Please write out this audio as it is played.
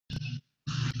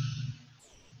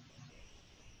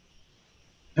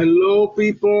Hello,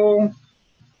 people.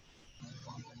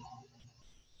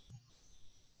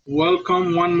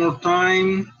 Welcome one more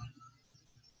time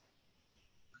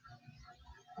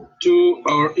to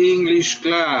our English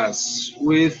class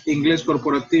with Ingles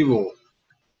Corporativo.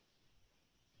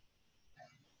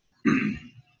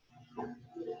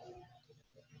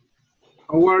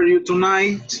 How are you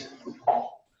tonight?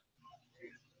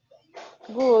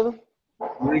 Good.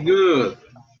 Very good.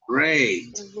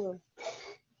 Great. Good.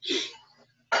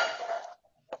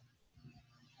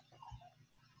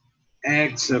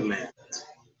 Excellent.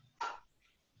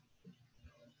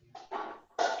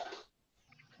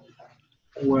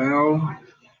 Well,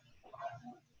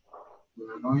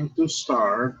 we're going to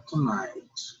start tonight.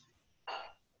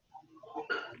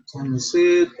 Time is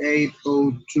it?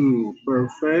 8:02.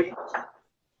 Perfect.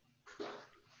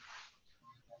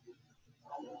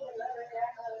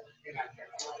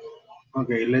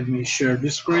 Okay, let me share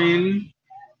the screen.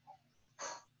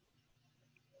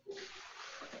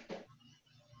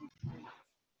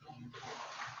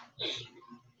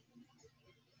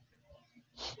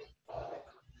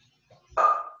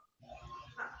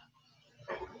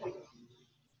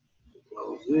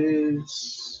 Close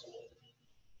this.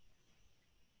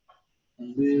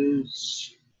 And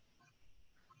this.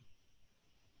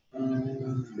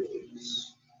 And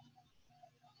this.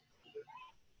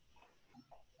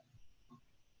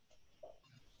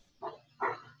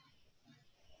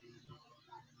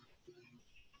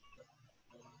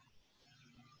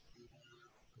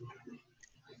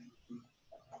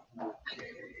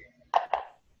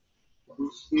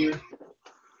 Close here.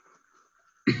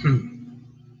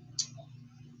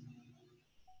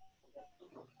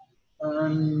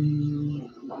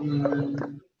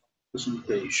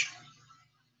 Presentation.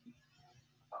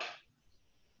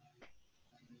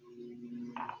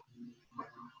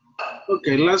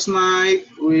 Okay, last night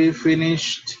we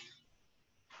finished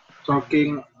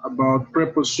talking about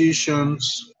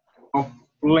prepositions of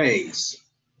place.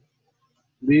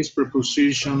 These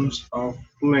prepositions of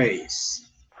place.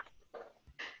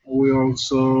 We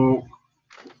also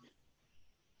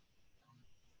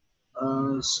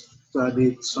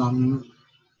studied some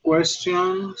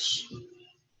questions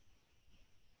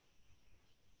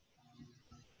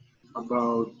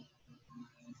about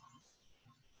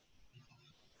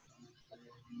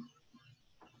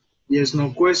yes,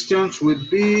 no questions with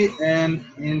be and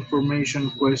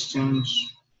information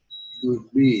questions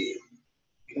with be.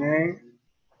 Okay.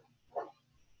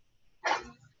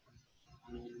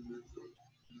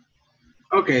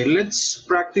 Okay, let's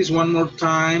practice one more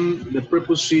time the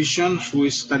prepositions we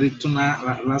studied tonight,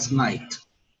 last night.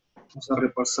 Vamos a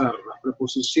repasar las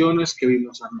preposiciones que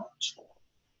vimos anoche.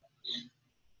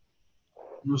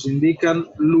 Nos indican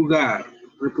lugar.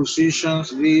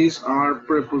 Prepositions, these are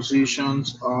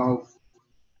prepositions of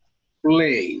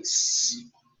place.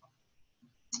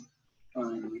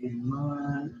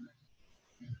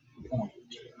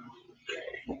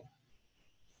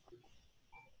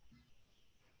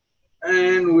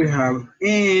 And we have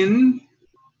in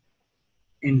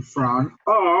front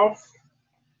of,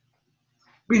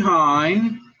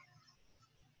 behind,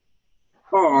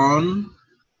 on,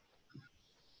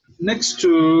 next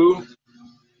to,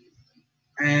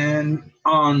 and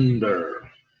under.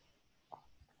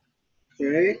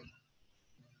 Okay.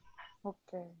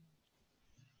 Okay.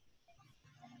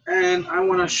 And I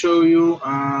want to show you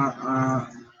an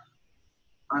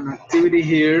activity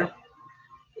here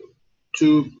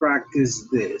to practice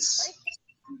this.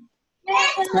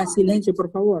 Silencio, por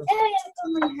favor.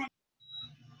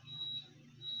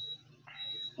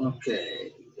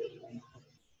 Okay.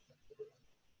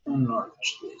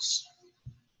 Enlarge this.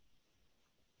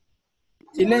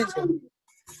 Silencio.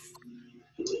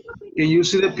 Can you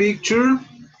see the picture?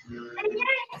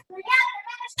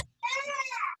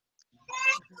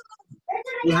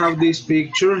 We have this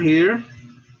picture here.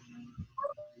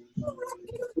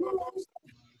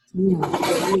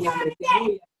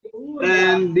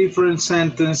 And different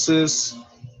sentences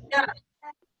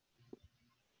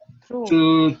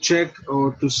to check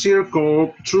or to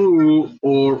circle true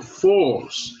or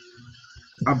false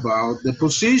about the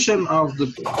position of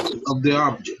the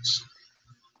objects.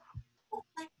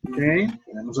 Okay,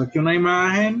 tenemos aquí una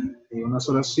imagen y unas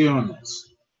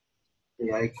oraciones. Y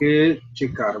hay que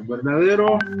checar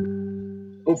verdadero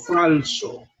o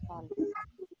falso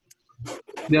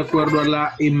de acuerdo a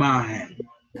la imagen.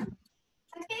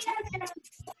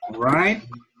 All right.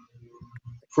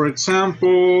 For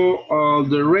example,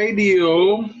 the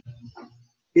radio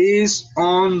is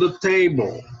on the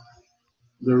table.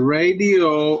 The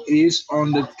radio is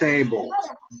on the table.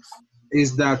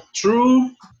 Is that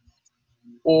true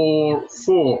or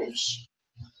false?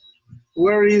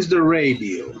 Where is the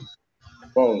radio?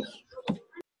 False.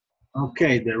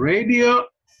 Okay, the radio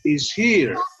is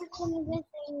here.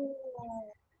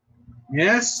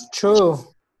 Yes? True.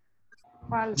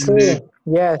 False. And the True.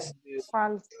 Yes.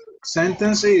 False.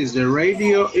 sentence is the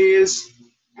radio is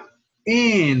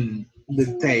in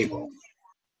the table.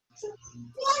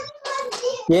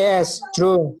 Yes.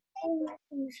 True.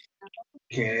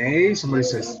 Okay, somebody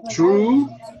says true.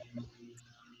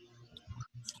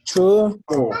 True.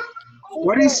 Oh,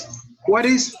 what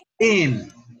is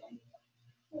in?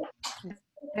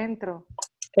 Dentro.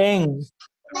 En.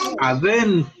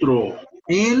 Adentro.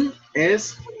 In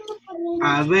es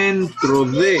adentro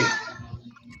de.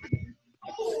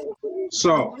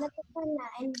 So,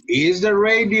 is the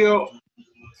radio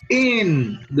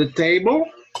in the table?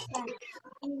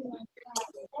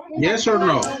 Yes or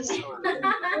no?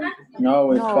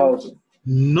 No, it's No. false.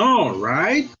 No,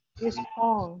 right? It's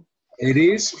on. It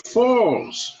is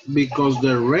false because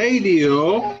the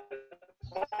radio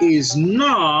is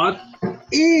not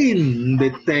in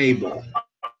the table.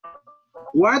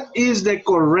 What is the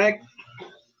correct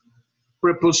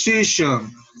preposition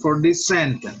for this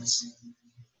sentence?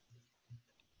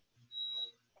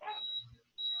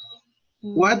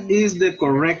 What is the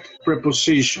correct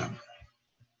preposition?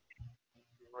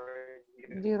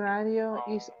 The radio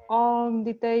is on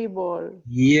the table.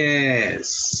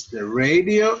 Yes, the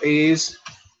radio is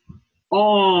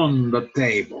on the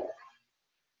table.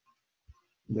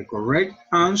 The correct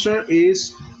answer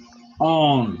is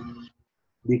on,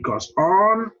 because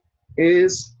on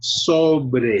is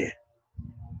sobre.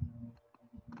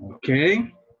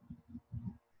 Okay,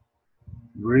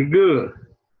 very good.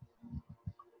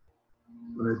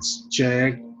 Let's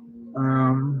check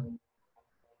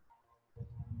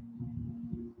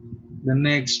the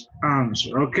next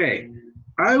answer. Okay,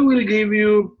 I will give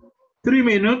you 3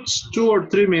 minutes, 2 or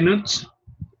 3 minutes,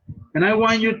 and I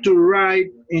want you to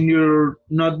write in your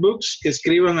notebooks, que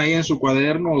escriban ahí en su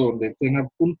cuaderno donde estén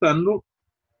apuntando.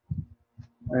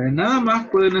 Nada más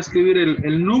pueden escribir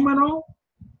el número,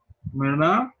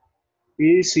 ¿verdad?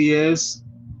 Y si es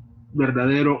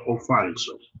verdadero o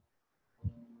falso.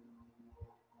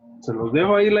 Se los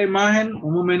dejo ahí la imagen,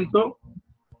 un momento,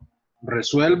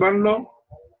 resuélvanlo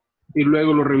y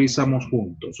luego lo revisamos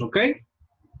juntos, ¿ok?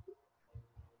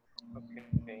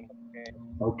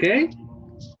 ¿Ok?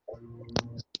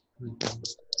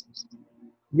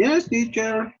 Yes,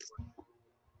 teacher.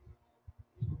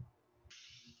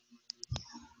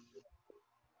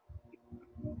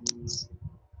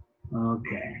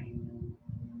 Okay.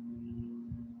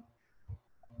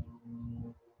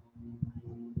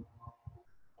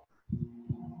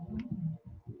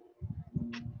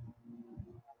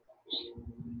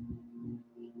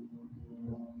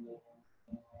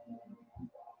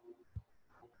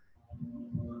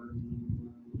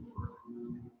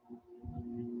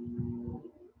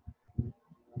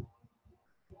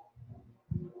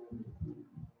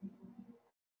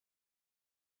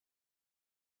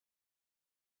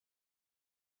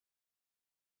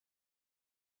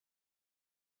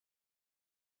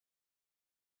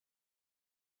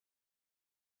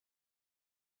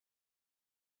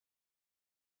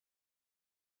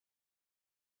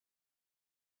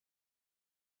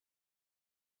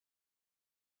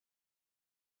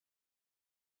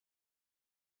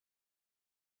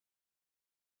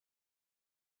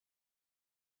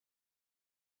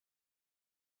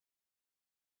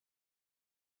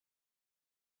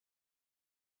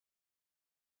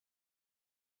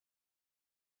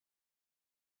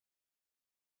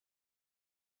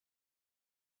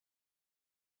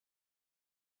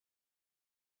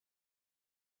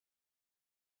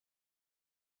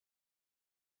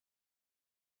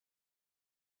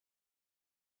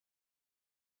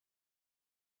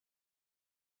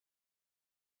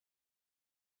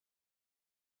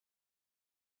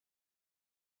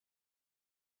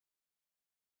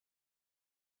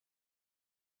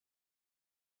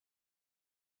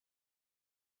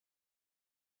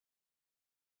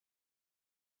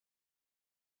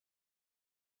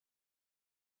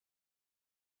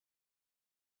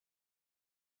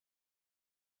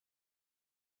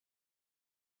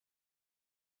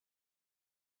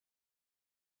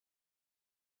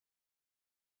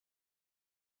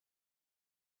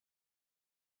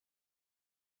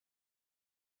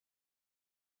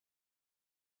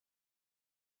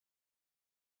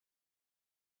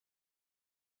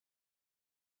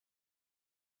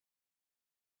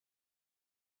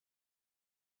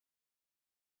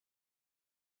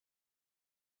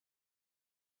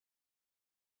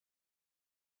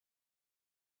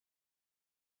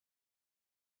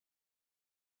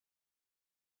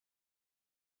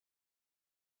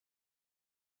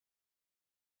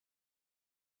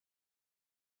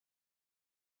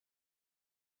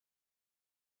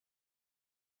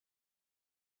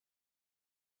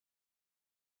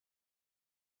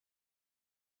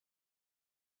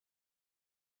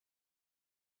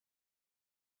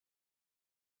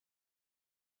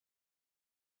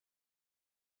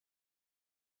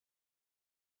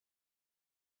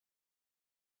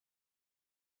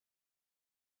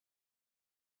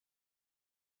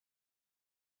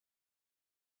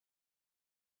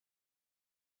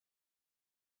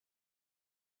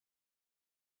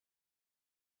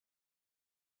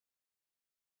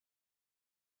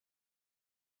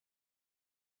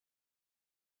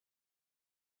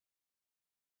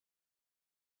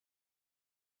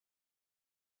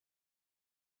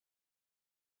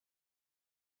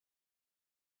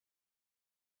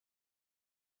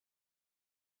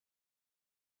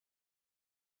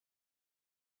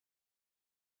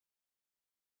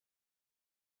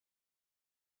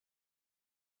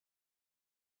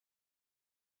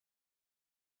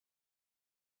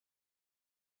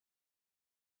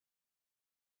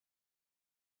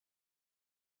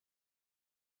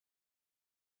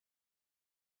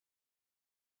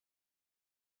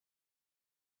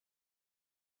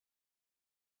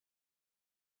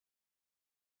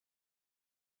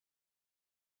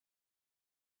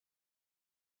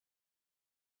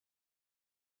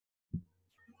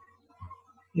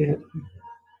 Yeah.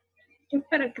 Yo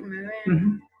para que me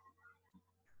vean.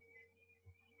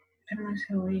 Pero no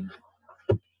se oye.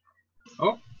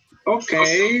 Oh,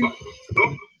 okay.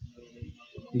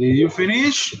 Did you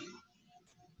finish?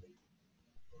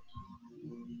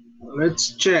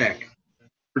 Let's check.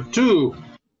 Number 2.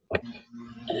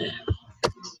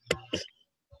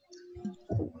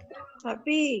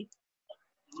 Papi,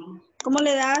 ¿cómo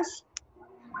le das?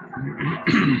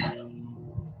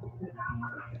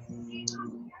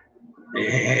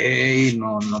 Hey,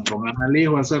 no pongan al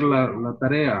hijo a hacer la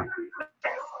tarea.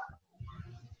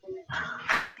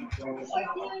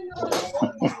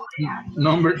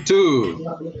 Number 2.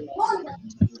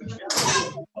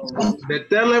 The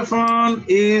telephone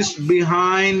is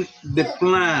behind the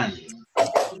plant.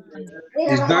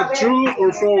 Is that true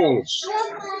or false?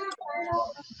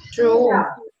 True.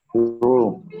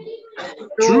 True.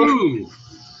 True.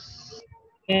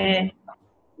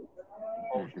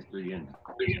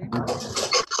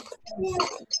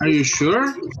 Are you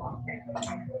sure?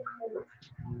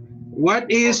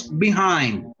 What is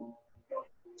behind?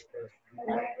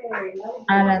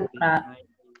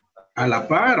 A la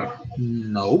par.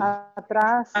 No.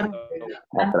 Atrás.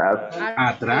 Atrás.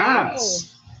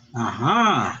 Atrás.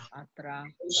 Ajá.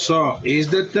 So, is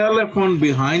the telephone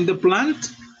behind the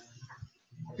plant?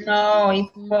 No,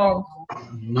 it's false.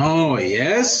 No,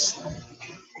 yes.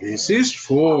 This is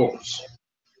false.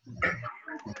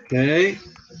 Okay.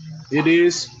 It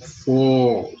is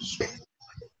false.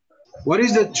 What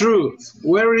is the truth?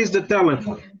 Where is the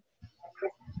telephone?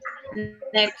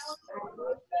 Next.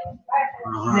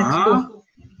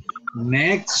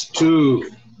 Next to.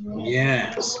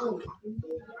 Yes.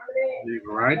 The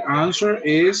right answer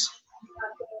is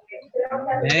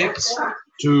next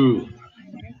to.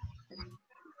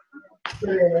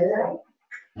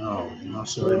 No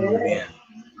se ve muy bien.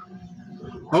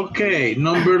 Okay,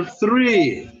 number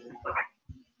 3.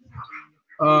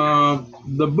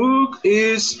 The book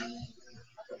is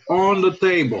on the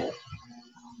table.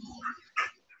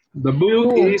 The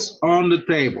book is on the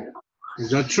table.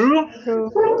 Is that true?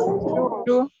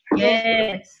 True.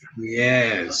 Yes.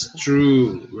 Yes,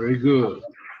 true. Very good.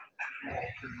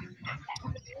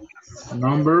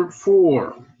 Number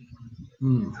 4.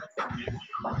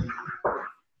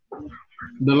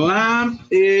 The lamp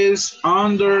is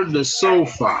under the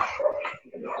sofa.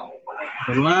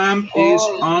 The lamp is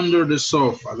under the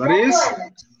sofa. That is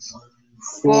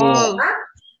false.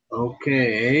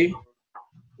 Okay.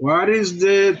 What is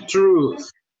the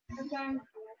truth?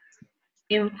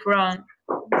 In front.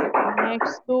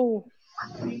 Next to.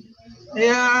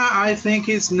 Yeah, I think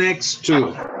it's next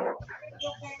to.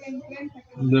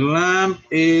 The lamp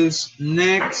is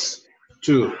next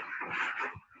to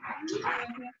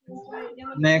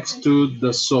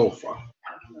the sofa.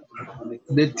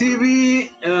 The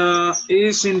TV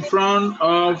is in front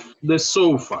of the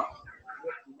sofa.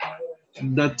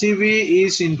 The TV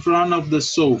is in front of the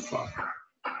sofa.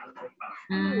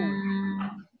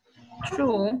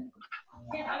 True.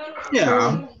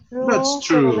 Yeah, that's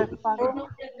true.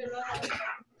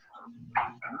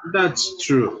 That's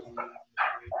true.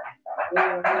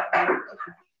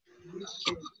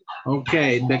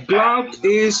 Okay, the clock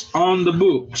is on the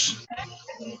books.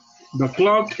 The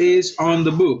clock is on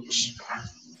the books.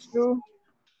 True.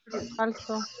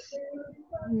 Falso.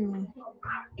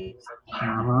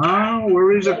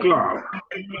 Where is the clock?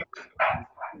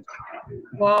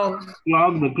 False.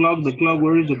 The clock,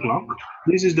 where is the clock?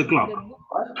 This is the clock.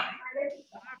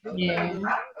 Yeah.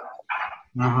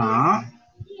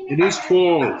 It is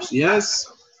false, yes?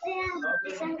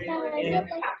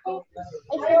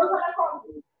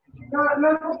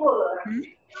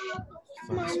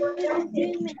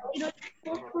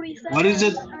 What is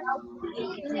it?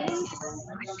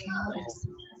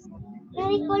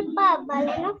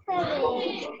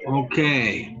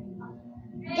 Okay.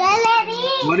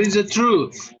 What is the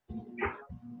truth?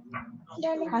 I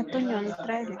don't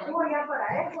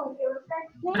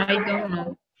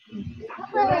know.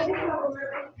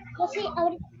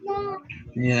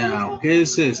 Yeah, ¿qué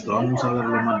es esto? Vamos a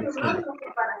verlo más de cerca.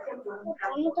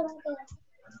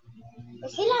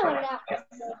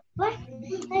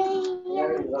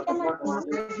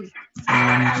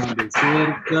 Vamos de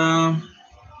cerca.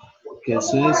 ¿Qué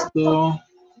es esto?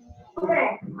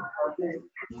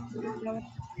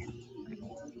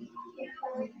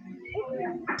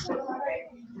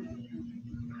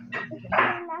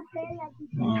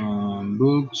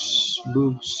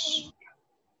 Books.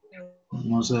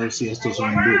 No sé si estos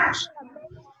son books.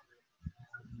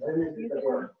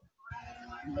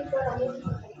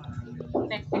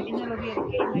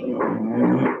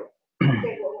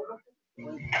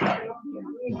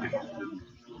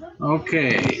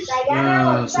 Okay.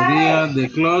 Sería the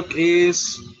clock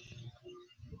is,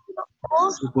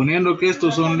 suponiendo que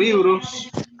estos son libros,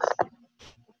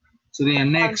 sería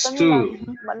next to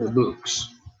the books.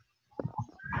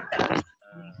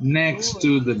 Next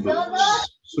to the books.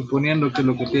 Suponiendo que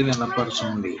lo que tienen a la par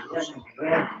son libros.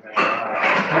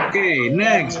 Okay,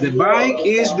 next. The bike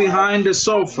is behind the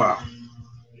sofa.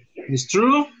 Is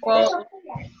true? False.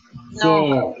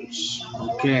 No. False.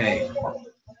 Okay.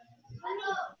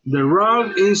 The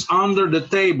rug is under the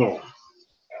table.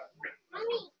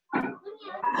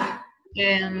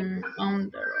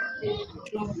 Under.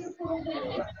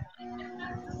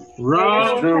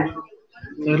 Rug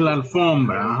es la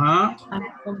alfombra. Ajá.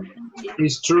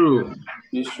 It's true.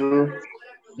 It's true.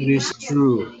 It is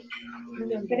true.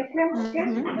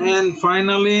 And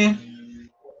finally,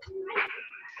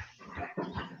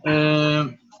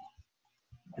 the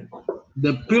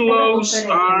pillows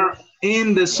are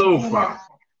in the sofa.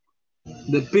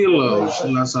 The pillows,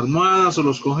 las almohadas o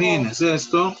los cojines,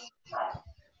 esto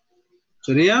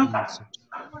sería false,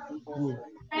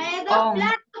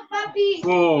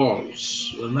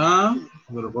 ¿verdad?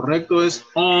 Pero lo correcto es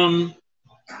on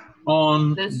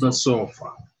the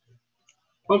sofa.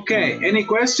 Okay, any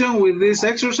question with this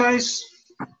exercise?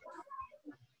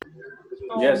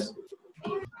 Yes.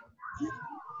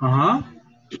 Ajá.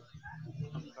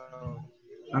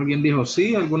 ¿Alguien dijo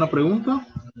sí? ¿Alguna pregunta?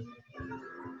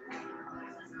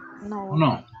 No.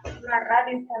 No. La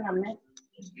radio está en la mesa.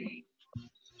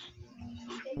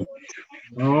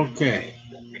 Ok.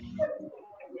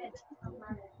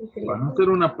 Vamos a hacer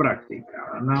una práctica,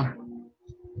 ¿verdad?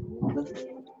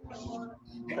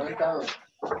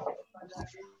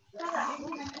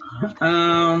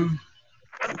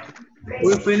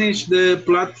 We finished the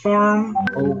platform.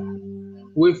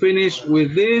 We finished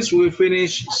with this. We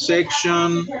finished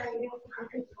section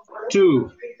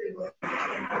 2.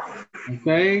 Ok,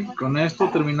 con esto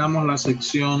terminamos la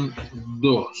sección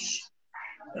 2.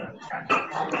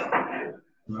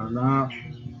 ¿Verdad?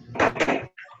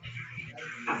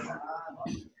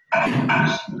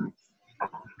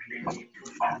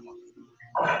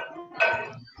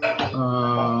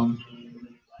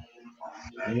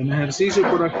 Hay un ejercicio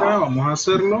por acá, vamos a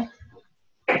hacerlo.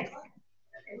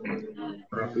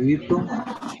 Rapidito.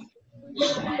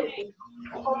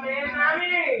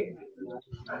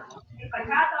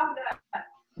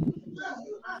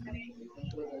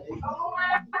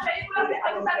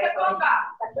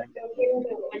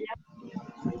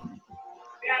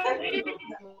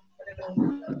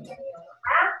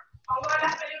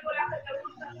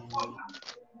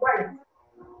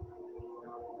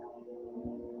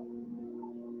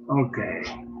 Okay.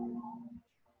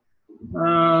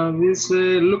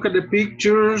 Look at the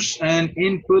pictures and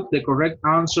input the correct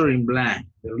answer in blank.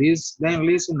 Then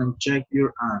listen and check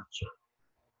your answer.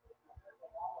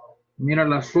 Mira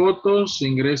las fotos,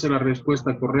 ingrese la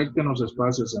respuesta correcta en los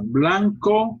espacios en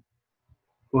blanco.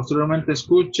 Posteriormente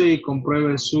escuche y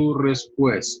compruebe su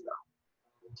respuesta.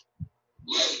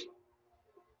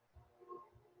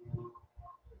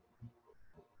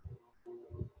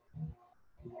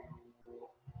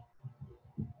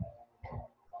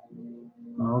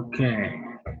 Okay.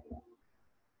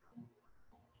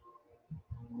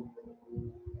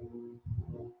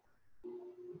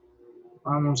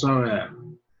 Vamos a ver.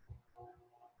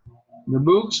 The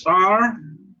books are...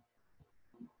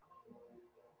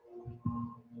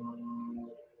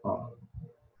 Oh.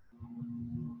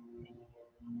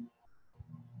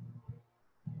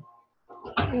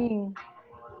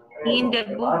 In the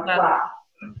book bag.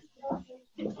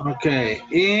 Okay.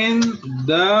 In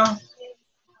the...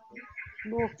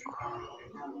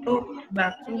 Book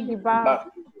bag. In the bag.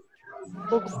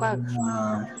 Book bag.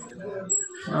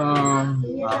 A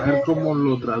ver cómo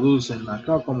lo traducen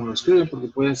acá, cómo lo escriben, porque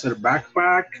puede ser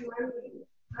backpack.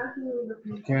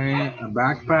 Okay, a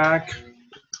backpack.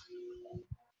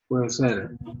 Puede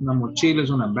ser una mochila, es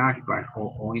una backpack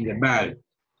o in the bag.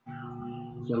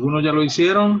 Si algunos ya lo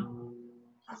hicieron,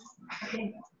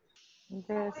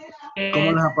 Yes.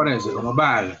 ¿cómo les aparece? Como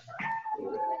bag.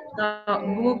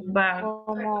 Book bag.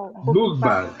 Como Book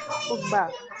bag. Book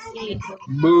bag.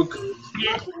 Book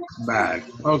bag.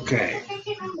 Ok.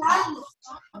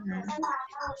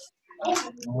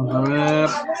 Vamos a ver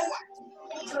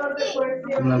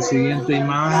la siguiente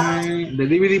imagen. The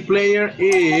DVD player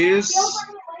is...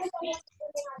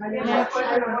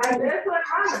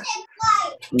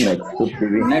 Next to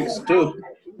TV. Next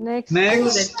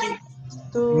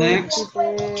Next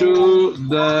to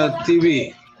the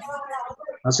TV.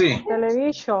 Así.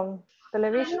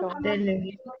 television.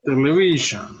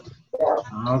 Television.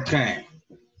 Okay.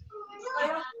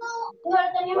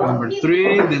 Number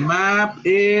 3, the map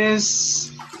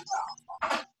is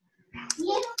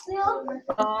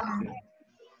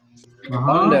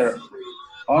Under.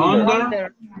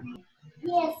 under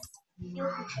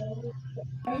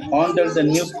Under the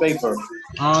newspaper.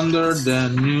 under the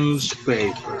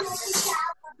newspaper.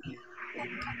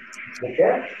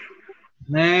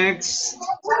 Next,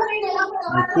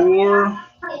 number 4,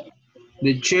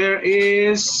 the chair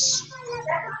is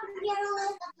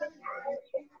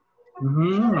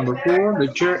number 4, the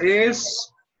chair is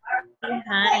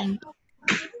Behind.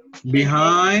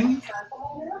 behind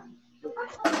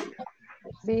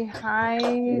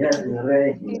Behind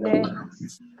the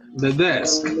the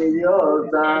desk.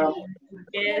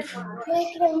 Yes.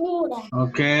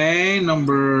 Okay,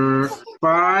 number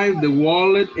 5, the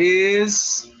wallet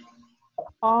is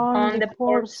on the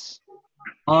purse.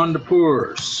 on the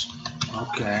purse.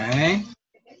 Okay.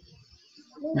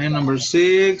 And number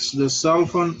 6, the cell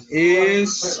phone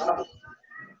is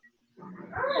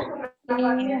In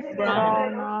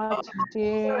front of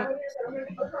the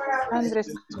address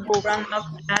book. Front of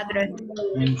address.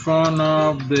 in front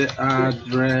of the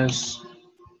address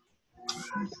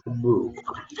book.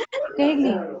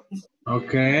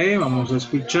 Ok, vamos a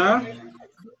escuchar.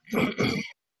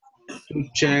 To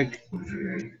check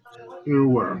your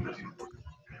work.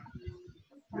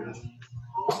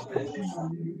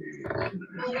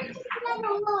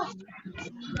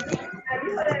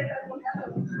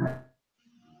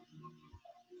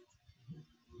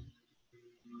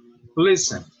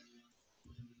 Listen.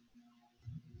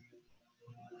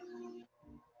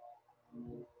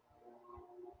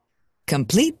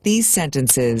 Complete these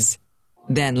sentences.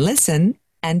 Then listen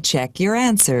and check your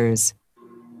answers.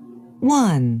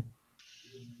 1,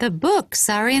 The books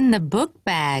are in the book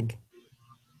bag.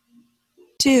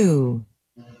 2,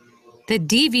 The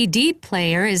DVD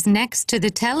player is next to the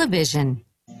television.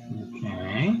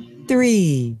 Okay.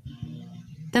 3,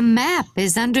 The map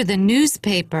is under the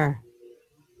newspaper.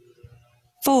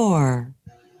 4,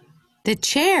 The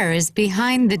chair is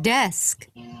behind the desk.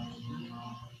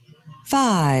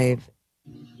 5,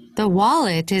 The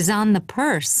wallet is on the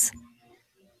purse.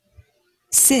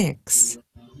 6,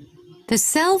 The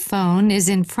cell phone is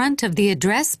in front of the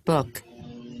address book.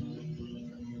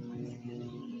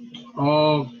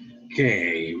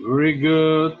 Okay, very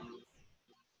good.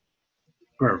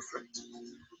 Perfect.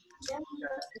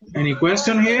 Any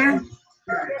question here?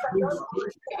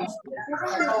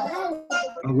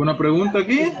 ¿Alguna pregunta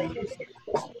aquí?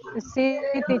 Sí,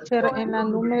 teacher, en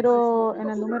el número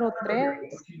 3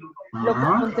 lo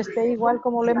Ajá. contesté igual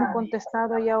como lo hemos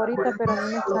contestado ya ahorita, pero a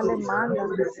mí me sale mala.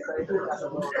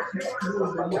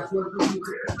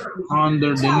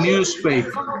 Under the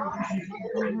newspaper.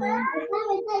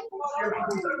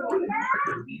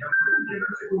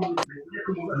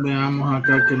 Veamos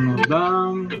acá que nos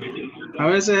dan. A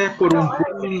veces es por un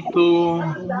punto.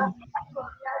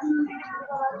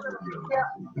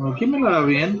 Aquí me la da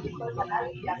bien.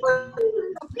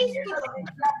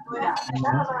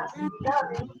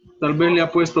 Tal vez le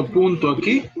ha puesto punto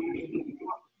aquí.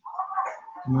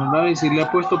 ¿Verdad? Y si le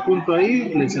ha puesto punto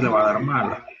ahí, se le va a dar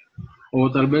mala. O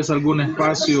tal vez algún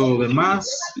espacio de más.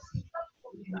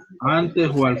 Antes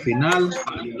o al final.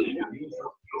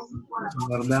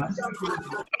 ¿Verdad?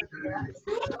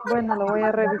 Bueno, lo voy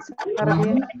a revisar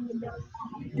bien.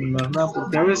 ¿Verdad?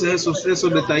 Porque a veces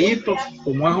esos detallitos,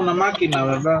 como es una máquina,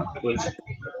 ¿verdad? Pues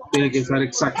tiene que estar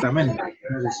exactamente.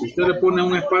 Entonces, si usted le pone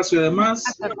un espacio de más,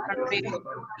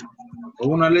 o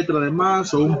una letra de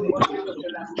más, o un punto.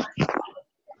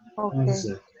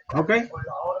 Okay.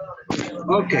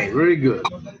 Ok, very good.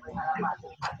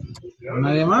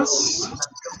 ¿Nadie más?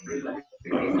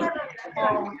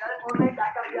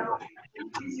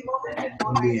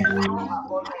 Bien.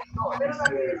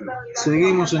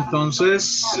 Seguimos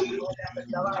entonces.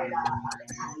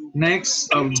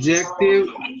 Next objective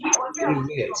is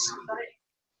this.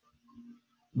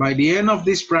 By the end of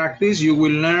this practice, you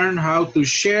will learn how to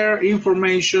share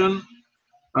information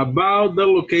about the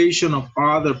location of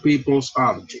other people's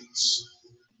objects.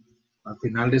 Al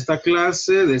final de esta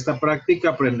clase, de esta práctica,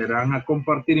 aprenderán a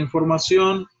compartir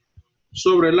información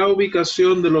sobre la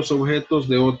ubicación de los objetos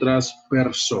de otras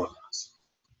personas.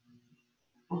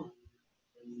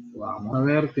 Vamos a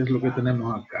ver qué es lo que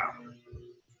tenemos acá.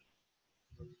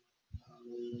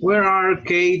 Where are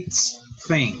Kate's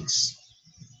things?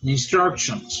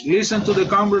 Instructions. Listen to the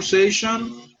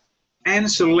conversation and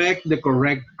select the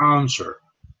correct answer.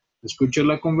 Escuche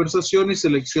la conversación y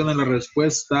seleccione la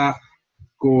respuesta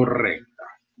correcta.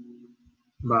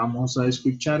 Vamos a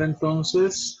escuchar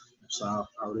entonces. Vamos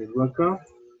a abrirlo acá.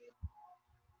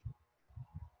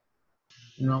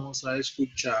 Y vamos a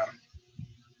escuchar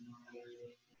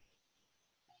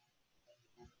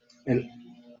el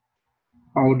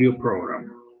audio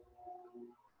program.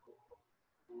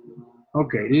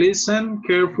 Okay, listen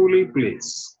carefully,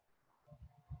 please.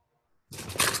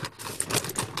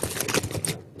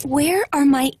 Where are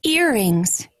my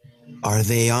earrings? Are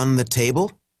they on the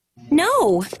table?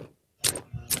 No.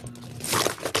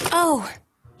 Oh,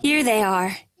 here they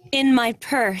are, in my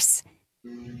purse.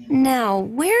 Now,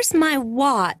 where's my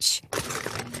watch?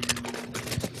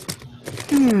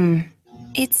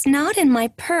 It's not in my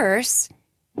purse.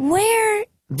 Where?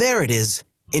 There it is,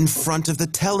 in front of the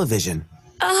television.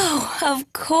 Oh,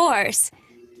 of course.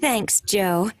 Thanks,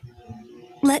 Joe.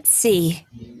 Let's see.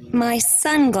 My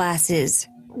sunglasses.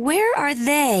 Where are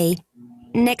they?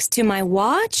 Next to my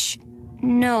watch?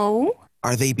 No.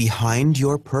 Are they behind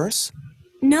your purse?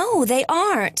 No, they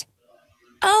aren't.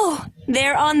 Oh,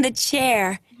 they're on the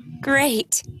chair.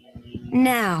 Great.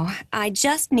 Now, I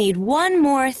just need one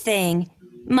more thing.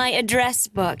 My address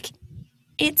book.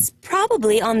 It's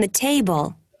probably on the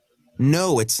table.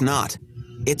 No, it's not.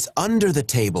 It's under the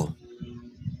table.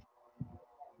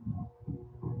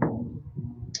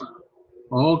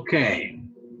 Okay.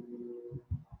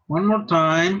 One more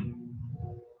time.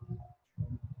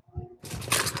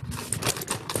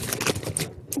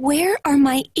 Where are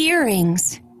my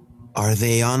earrings? Are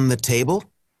they on the table?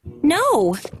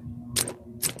 No.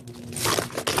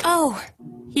 Oh,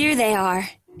 here they are,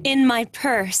 in my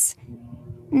purse.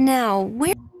 Now,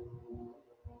 where?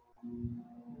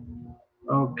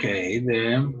 Okay,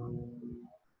 then.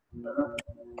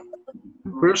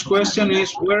 First question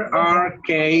is, where are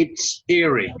Kate's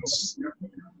earrings?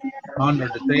 Under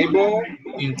the table,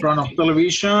 in front of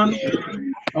television,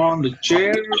 on the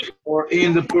chair, or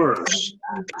in the purse?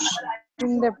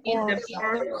 In the In the purse.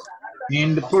 purse.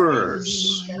 In the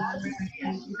purse.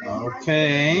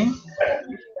 Okay.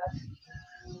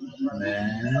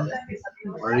 Then,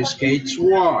 where is Kate's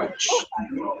watch?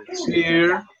 It's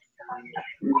here.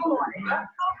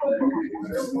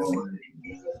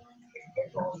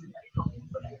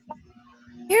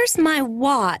 Here's my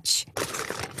watch.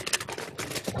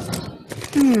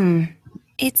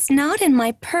 It's not in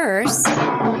my purse.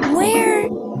 Where?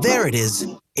 There it is,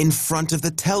 in front of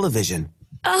the television.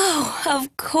 Oh,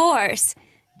 of course.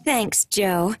 Thanks,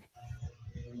 Joe.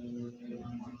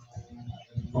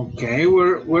 Okay,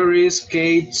 where is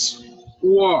Kate's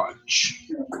watch?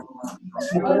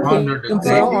 Under the In front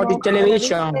table. of the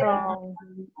television.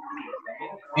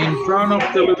 In front of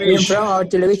In television. front of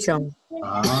television.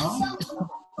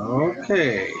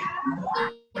 Okay.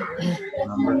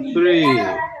 Number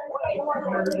 3.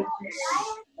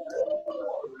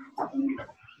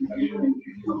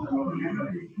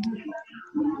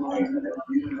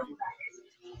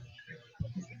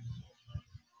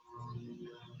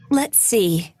 Let's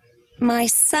see. My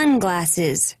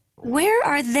sunglasses. Where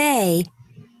are they?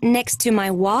 Next to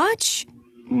my watch?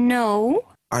 No.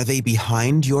 Are they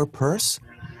behind your purse?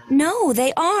 No,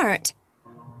 they aren't.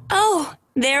 Oh,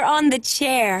 they're on the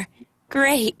chair.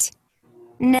 Great.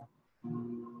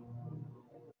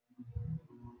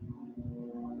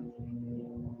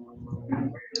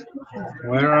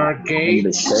 Where are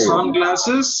Kate's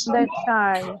sunglasses? The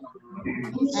child.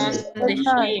 On the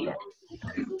chair.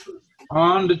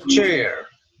 On the chair.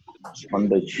 On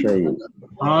the chair.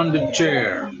 On the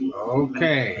chair.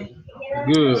 Okay.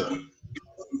 Good.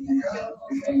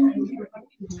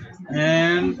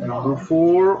 And number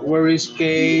 4, where is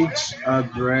Kate's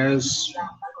address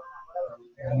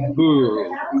book?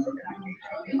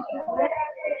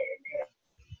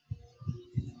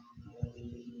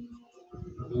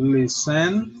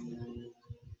 Listen.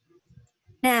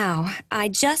 Now, I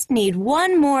just need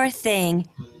one more thing.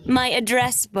 My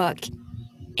address book.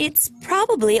 It's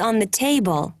probably on the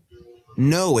table.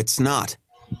 No, it's not.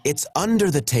 It's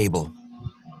under the table.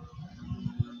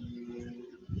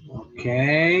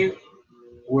 Okay.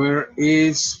 Where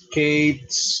is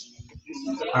Kate's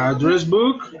address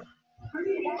book?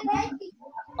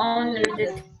 Under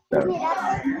the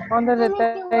Under the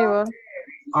table.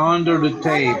 Under the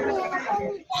table.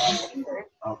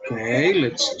 Okay,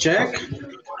 let's check.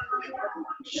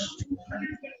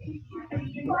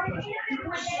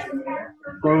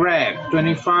 Correct.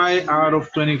 25 out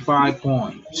of 25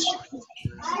 points.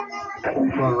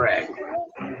 Correct.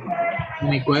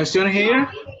 Any question here?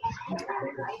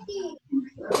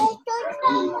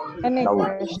 Any No.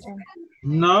 question?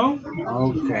 No?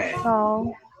 Okay.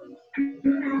 No.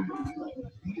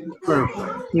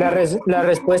 Perfect. La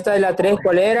respuesta de la 3,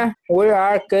 ¿cuál era? Where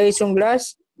are Kate's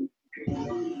sunglasses?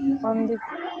 On the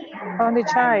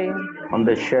child. On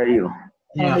the chair.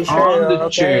 Yeah, On the chair. on the Okay,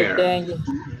 chair. thank you.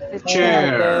 The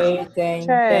Chair. Okay,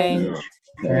 thank you.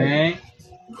 Okay.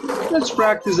 Let's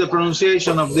practice the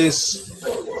pronunciation of this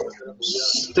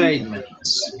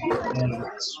statements, and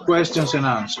questions and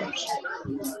answers.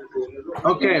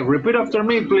 Okay, repeat after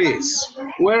me, please.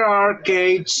 Where are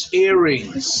Kate's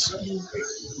earrings?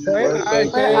 Where are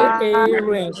the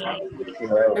earrings?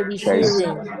 Kate's earrings.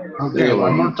 Okay,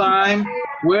 one more time.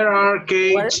 Where are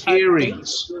Kate's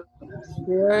earrings?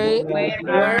 Where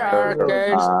are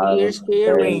Kate's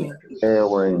earrings?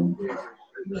 Earring.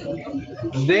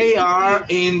 They are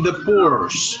in the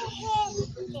purse.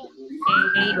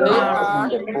 They are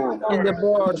in the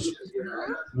box.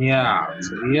 Ya,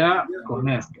 sería con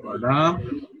esto, ¿verdad?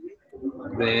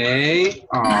 They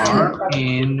are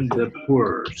in the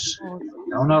purse.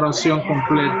 Una oración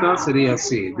completa sería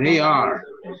así. They are.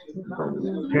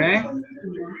 Okay?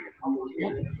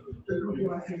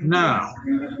 Now,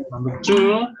 number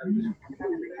 2.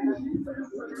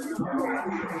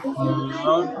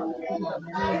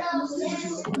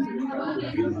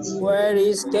 Where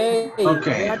is Kate?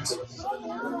 Okay. What?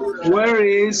 Where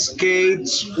is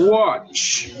Kate's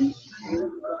watch?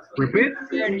 Repeat.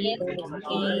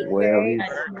 Where is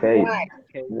Kate?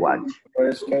 Watch.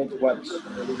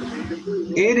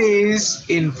 It is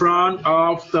in front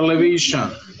of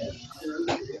television.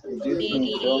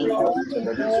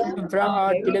 In front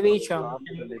of television.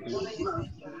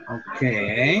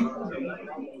 Okay.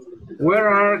 Where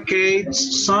are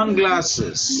Kate's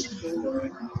sunglasses?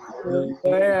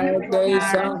 Where are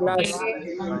Kate's sunglasses?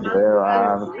 Where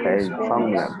are Kate's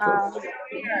sunglasses?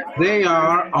 They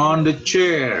are on the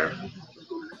chair.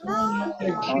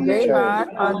 They are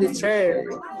on the chair.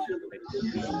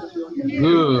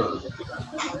 Good.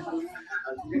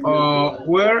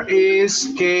 Where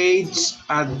is Kate's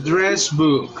address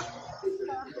book?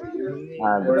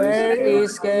 Where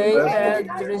is Kate's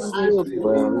address book?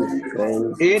 Where is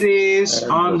Kate? It is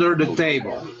under the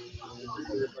table.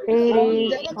 It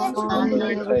is on the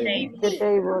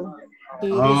table. It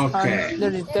is Okay. under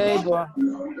the table.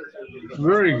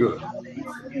 Very good.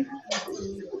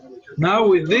 Now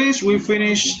with this, we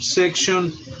finish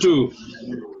section 2.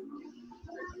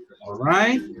 All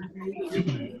right.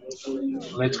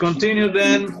 Let's continue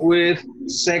then with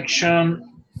section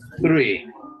 3.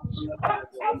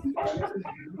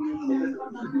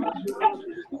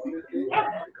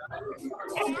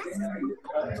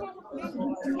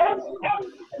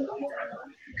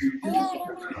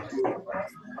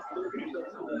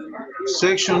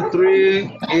 Section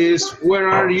 3 is where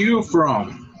are you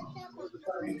from?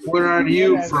 Where are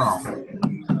you from?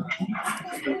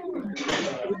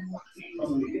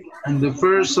 And the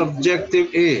first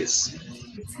objective is,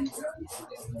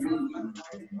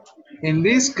 in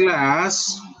this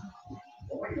class,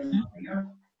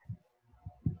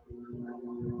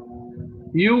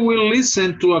 you will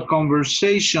listen to a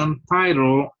conversation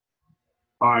titled,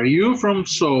 Are You from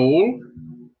Seoul?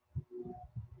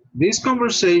 This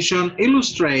conversation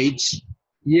illustrates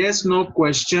yes/no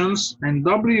questions and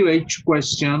WH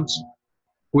questions,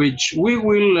 which we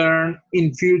will learn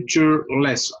in future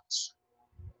lessons.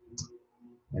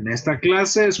 En esta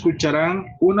clase escucharán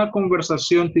una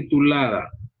conversación titulada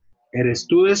 ¿Eres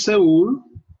tú de Seúl?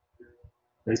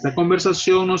 Esta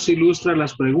conversación nos ilustra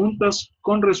las preguntas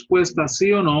con respuesta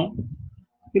sí o no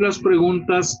y las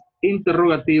preguntas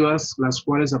interrogativas, las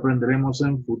cuales aprenderemos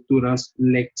en futuras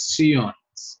lecciones.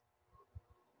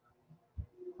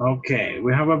 Okay,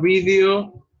 we have a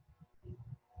video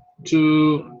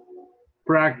to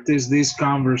practice this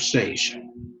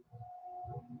conversation.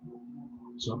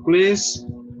 So please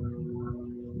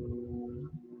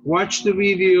watch the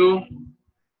video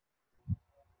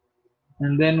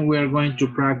and then we are going to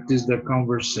practice the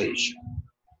conversation.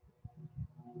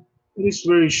 It is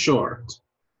very short.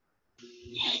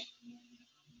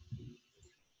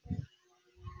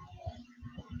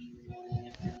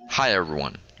 Hi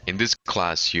everyone. In this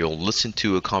class, you'll listen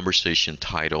to a conversation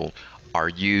titled, Are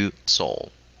You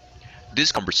Seoul?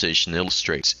 This conversation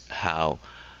illustrates how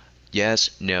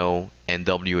yes, no, and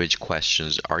WH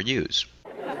questions are used.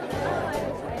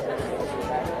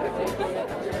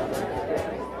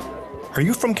 Are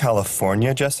you from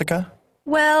California, Jessica?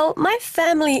 Well, my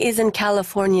family is in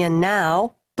California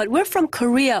now, but we're from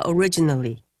Korea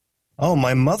originally. Oh,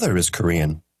 my mother is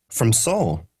Korean, from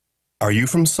Seoul. Are you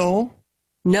from Seoul?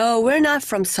 No, we're not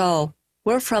from Seoul.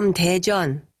 We're from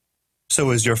Daejeon.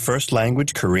 So is your first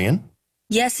language Korean?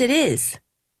 Yes, it is.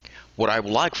 What I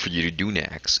would like for you to do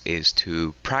next is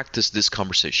to practice this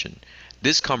conversation.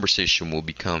 This conversation will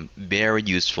become very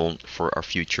useful for our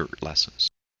future lessons.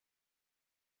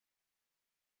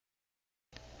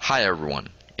 Hi everyone.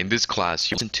 In this class,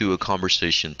 you listen to a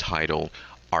conversation titled,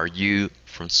 Are You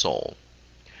from Seoul?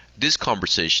 This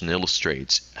conversation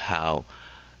illustrates how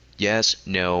yes,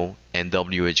 no, and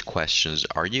WH questions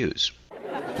are used.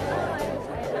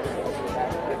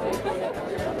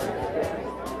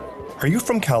 Are you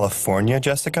from California,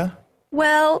 Jessica?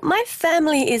 Well, my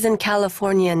family is in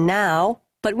California now,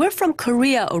 but we're from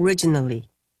Korea originally.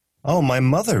 Oh, my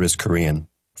mother is Korean,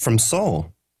 from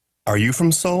Seoul. Are you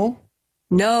from Seoul?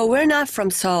 No, we're not from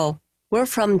Seoul. We're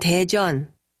from Daejeon.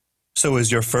 So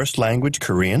is your first language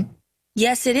Korean?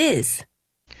 Yes, it is.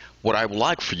 What I would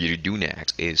like for you to do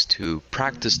next is to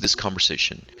practice this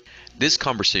conversation. This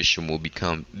conversation will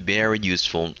become very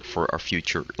useful for our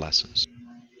future lessons.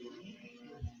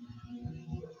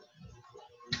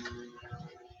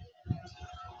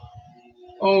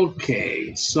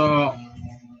 Okay, so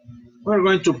we're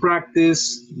going to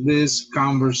practice this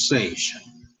conversation.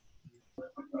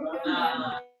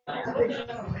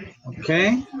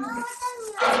 Okay?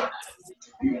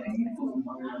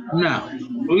 Now,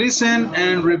 listen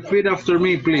and repeat after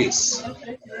me, please.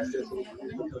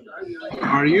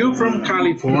 Are you from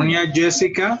California,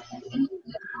 Jessica?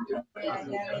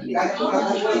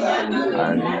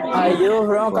 Are you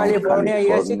from California,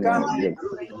 Jessica?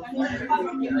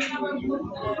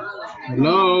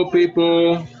 Hello,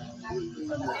 people.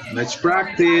 Let's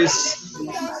practice.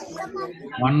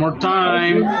 One more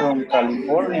time. Are you from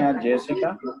California,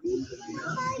 Jessica?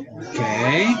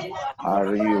 Okay.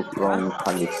 Are you from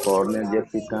California,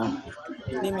 Jessica?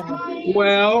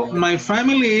 Well, my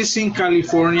family is in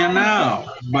California now,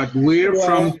 but we're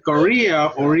from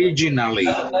Korea originally.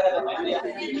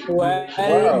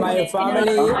 Well, my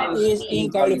family is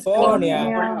in California.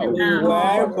 We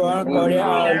were from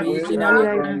Korea originally. We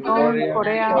are from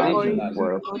Korea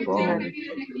We're from originally.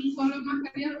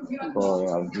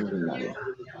 Korea originally.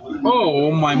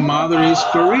 Oh, my mother is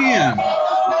Korean,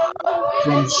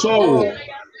 from Seoul.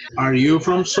 Are you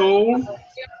from Seoul?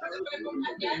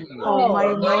 Oh, my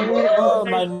mother is Oh,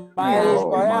 my mother is Oh,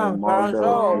 my Korean, from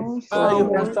mother is Seoul. Are you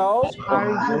from Seoul? Are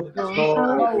you from No,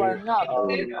 Seoul? we're not.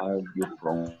 Are you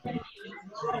from?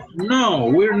 No,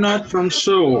 we're not from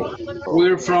Seoul.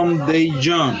 We're from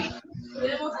Daejeon.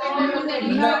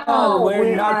 No, No, we're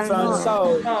we not are from not.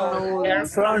 Seoul.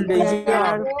 So From the we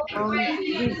are young. from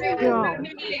Dijon.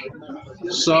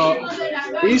 So,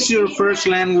 is your first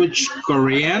language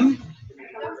Korean?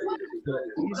 The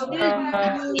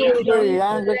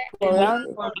language Korean?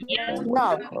 No.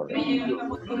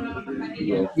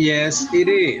 Yes. Yes, it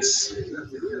is.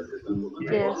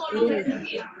 Yes, it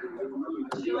is.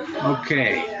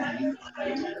 Okay.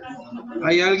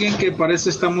 ¿Hay alguien que parece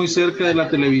estar muy cerca de la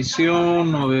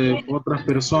televisión o de otras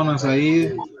personas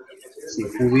ahí? Si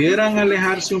pudieran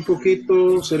alejarse un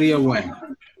poquito, sería bueno,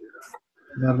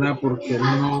 ¿verdad? Porque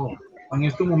no, en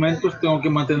estos momentos tengo que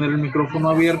mantener el micrófono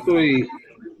abierto y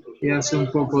hace un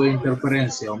poco de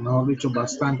interferencia, o mejor dicho,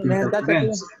 bastante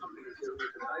interferencia.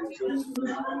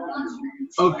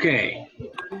 Ok.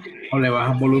 O le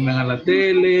bajan volumen a la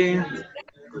tele,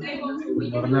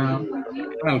 ¿verdad?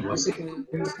 Algo así.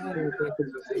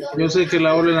 Yo sé que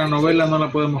la hora de la novela no la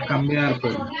podemos cambiar,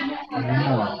 pero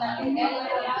no.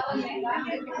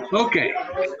 Okay,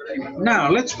 now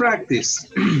let's practice.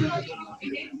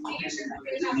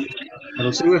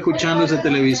 Pero sigo escuchando ese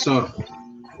televisor.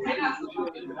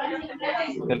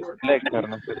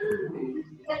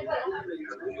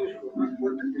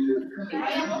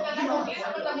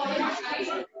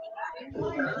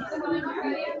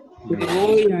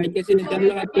 Uy, hay que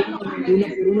silenciarlo a todos uno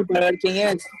por uno para ver quién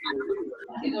es.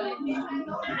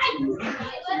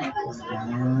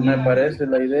 Me parece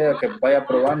la idea que vaya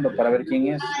probando para ver quién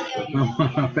es.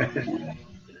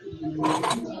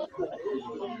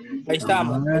 Ahí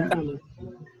estamos, ahí estamos.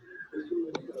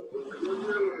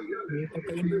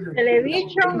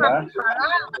 Televisión apagada.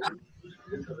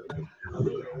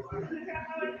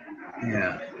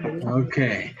 Yeah.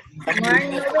 Okay. No hay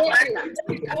novela.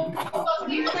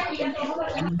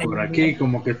 Por aquí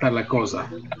como que está la cosa.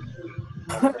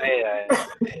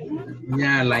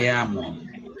 Ya la llamo.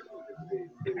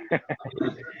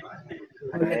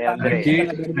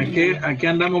 Aquí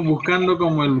andamos buscando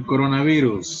como el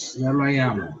coronavirus. Ya lo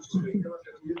hallamos.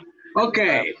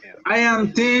 Okay. I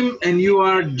am Tim and you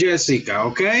are Jessica,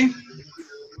 okay?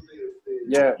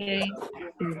 Yeah.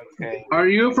 Are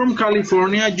you from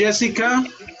California, Jessica?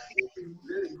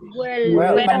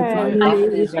 Well, my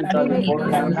family is in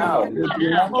California now. We're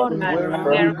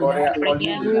We're from Korea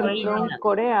We're from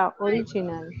Korea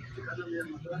original.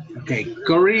 Okay,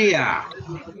 Korea.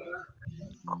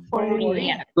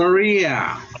 Korea.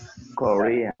 Korea.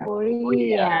 Korea.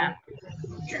 Korea.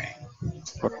 Okay.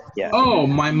 Yeah. Oh,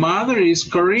 my mother is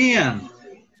Korean,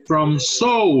 from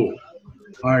Seoul.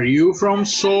 Are you from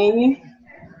Seoul?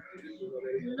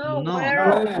 No,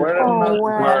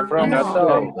 we're from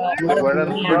Seoul. We're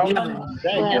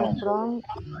from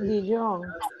Dijon.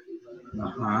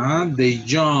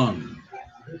 Daejeon.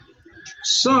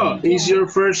 So, is your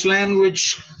first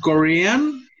language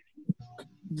Korean?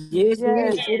 Yes,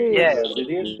 Yes, it it Yes, is. it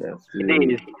is. Yes,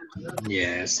 it is.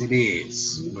 Yes, it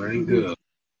is. Very good.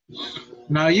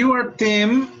 Now you are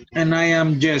Tim and I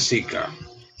am Jessica.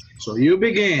 So you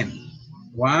begin.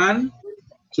 1,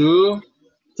 2,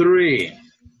 3.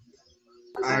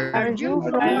 Are you Are from you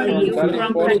Are from you from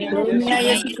California, California,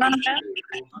 Jessica? Jessica?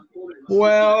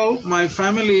 Well, my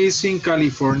family is in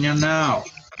California now,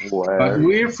 but Where?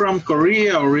 we're from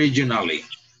Korea originally.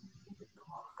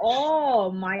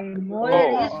 Oh, my mother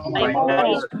Oh, is my from mother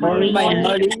Oh, is my My Korean. mother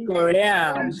mother is is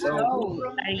Korean. From Seoul.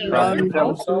 Seoul. Are you Are from you From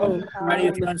from Seoul? Seoul? Seoul. Are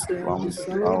you South. from From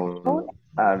Seoul? Seoul.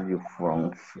 Are you from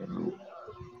Seoul?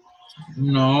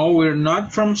 No, we're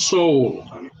not from Seoul.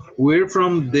 We're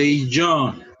from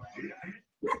Daejeon.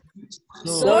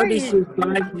 So this Sorry, is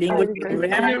five language That is the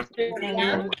Korean. first understand.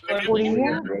 language.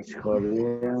 Korea. English,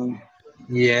 Korean.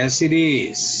 Yes, it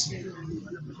is.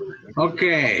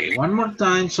 Okay, one more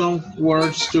time, some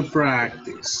words to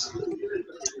practice.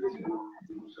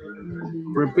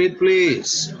 Repeat,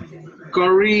 please.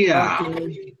 Korea,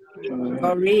 Okay.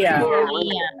 Korea.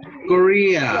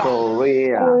 Korea.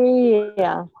 Korea.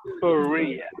 Korea.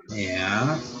 Korea.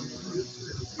 Yeah.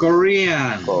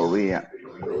 Korean, Korea.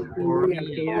 Korea.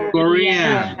 Korean. Korean.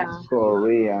 Yeah.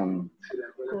 Korean.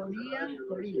 Korean.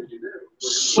 Korean.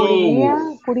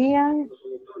 Seoul, Korea. Korean.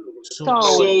 Seoul.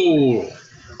 Seoul,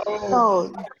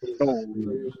 Seoul.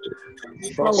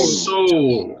 Seoul.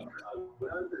 Seoul.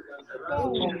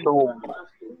 Seoul.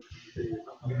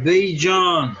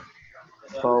 Daejeon,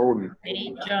 Seoul.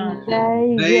 Daejeon.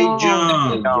 Daejeon.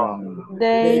 Daejeon. Daejeon.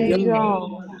 Daejeon. Daejeon.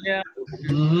 Daejeon.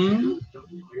 Mm-hmm.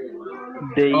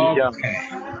 Okay.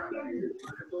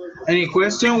 Any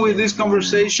question with this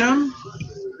conversation?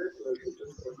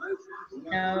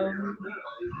 No.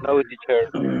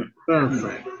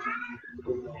 Perfect.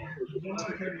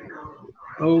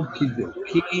 Okie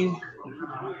dokie.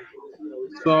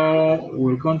 So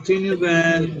we'll continue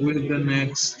then with the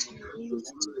next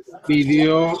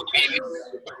video,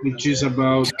 which is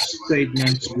about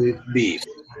statements with be.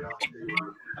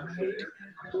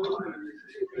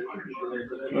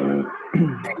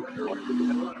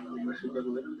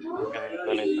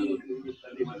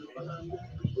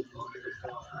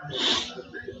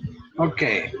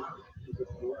 Okay.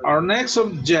 Our next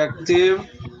objective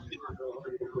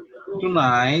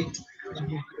tonight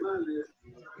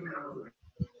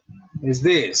is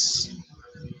this.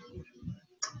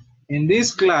 In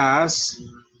this class,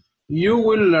 you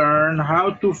will learn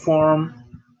how to form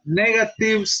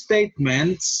negative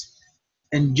statements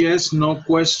and yes no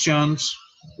questions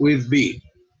with be.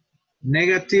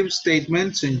 Negative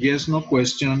statements and yes no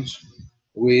questions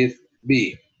with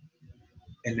be.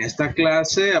 En esta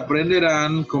clase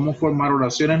aprenderán cómo formar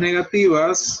oraciones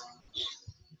negativas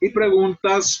y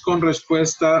preguntas con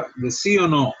respuesta de sí o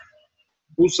no,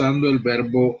 usando el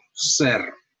verbo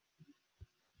ser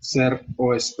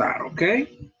o estar, ¿ok?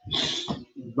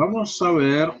 Vamos a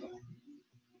ver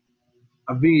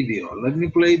a video. Let me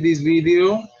play this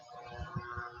video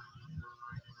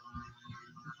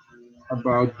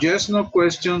about yes no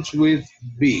questions with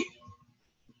be.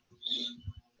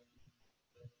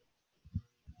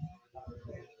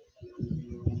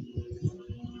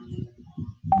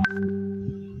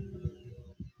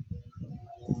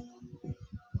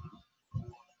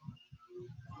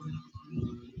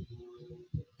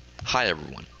 Hi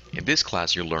everyone. In this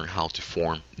class you'll learn how to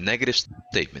form negative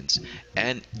statements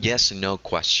and yes and no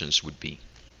questions would be.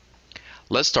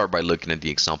 Let's start by looking at the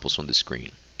examples on the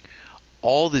screen.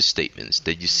 All the statements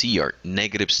that you see are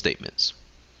negative statements.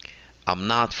 I'm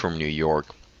not from New York.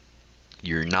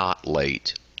 You're not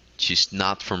late. She's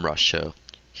not from Russia.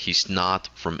 He's not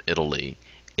from Italy.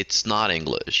 It's not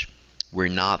English. We're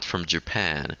not from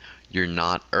Japan. You're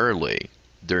not early.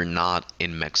 They're not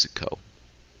in Mexico.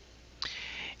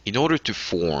 In order to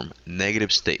form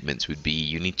negative statements would be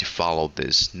you need to follow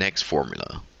this next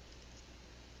formula.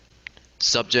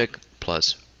 Subject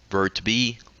plus verb to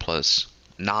be plus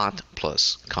not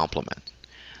plus complement.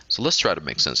 So let's try to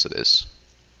make sense of this.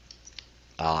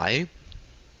 I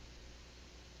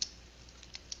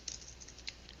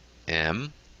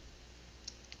am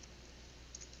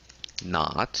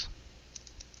not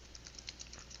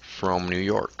from New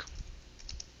York.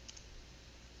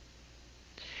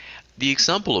 The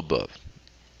example above,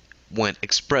 when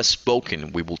expressed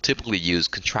spoken, we will typically use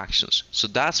contractions. So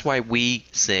that's why we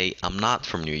say I'm not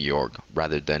from New York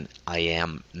rather than I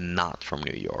am not from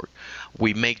New York.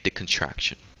 We make the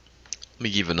contraction. Let me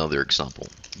give another example.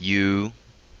 You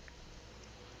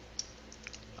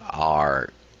are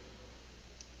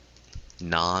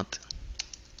not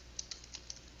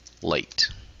late.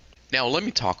 Now let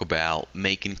me talk about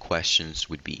making questions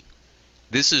with be.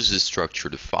 This is the structure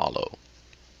to follow.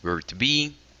 Verb to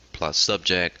be plus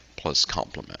subject plus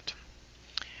complement.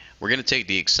 We're going to take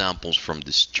the examples from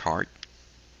this chart.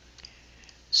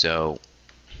 So,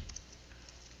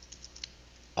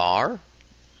 are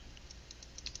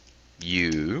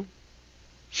you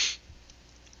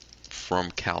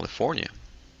from California?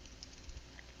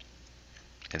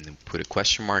 And then put a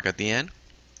question mark at the end.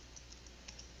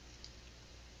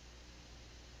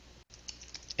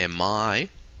 Am I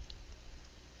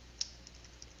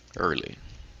early?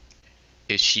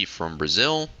 Is she from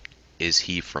Brazil? Is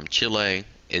he from Chile?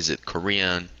 Is it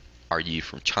Korean? Are you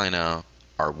from China?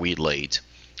 Are we late?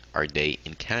 Are they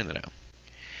in Canada?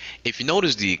 If you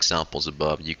notice the examples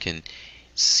above, you can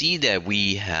see that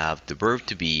we have the verb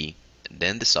to be,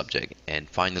 then the subject, and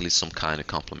finally some kind of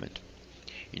complement.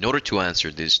 In order to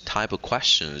answer this type of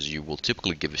questions, you will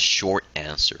typically give a short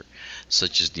answer,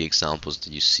 such as the examples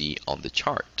that you see on the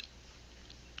chart.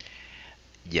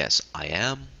 Yes, I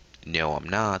am. No, I'm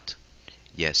not.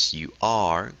 Yes, you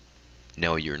are.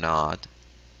 No, you're not.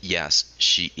 Yes,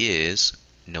 she is.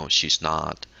 No, she's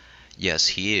not. Yes,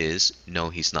 he is. No,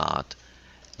 he's not.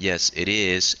 Yes, it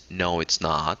is. No, it's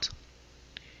not.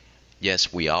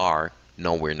 Yes, we are.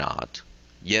 No, we're not.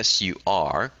 Yes, you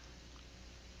are.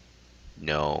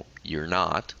 No, you're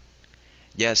not.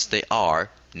 Yes, they are.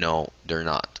 No, they're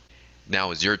not.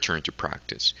 Now it's your turn to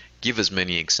practice. Give as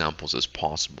many examples as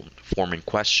possible, forming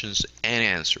questions and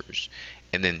answers,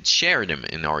 and then share them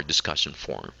in our discussion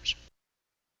forums.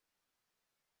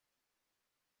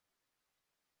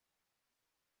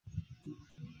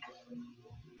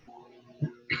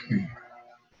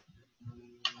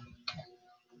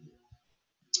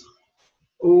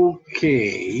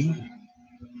 Okay.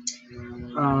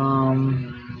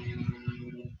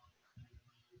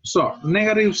 So,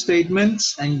 negative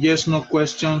statements and yes, no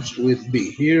questions with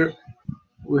be. Here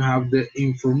we have the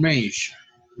information.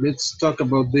 Let's talk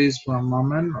about this for a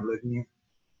moment, or let me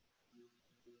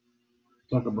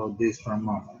talk about this for a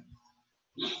moment.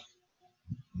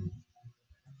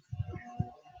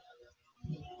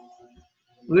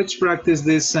 Let's practice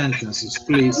these sentences,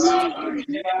 please. I'm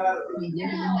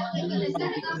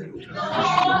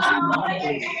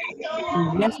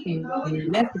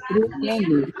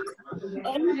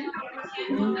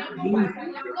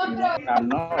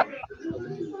not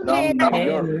from New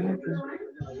York.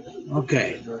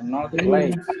 Okay. You're not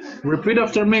late. Repeat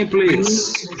after me,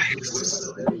 please.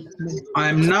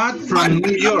 I'm not from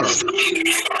New York.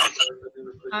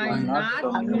 I'm not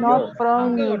from I'm New not York.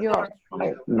 from New York.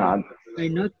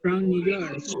 I'm not from New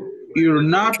York. You're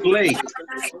not late.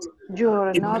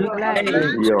 You're not late.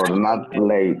 You're not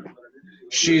late.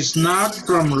 She's not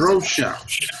from Russia.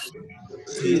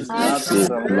 He's not He's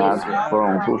from not Russia.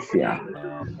 from Russia.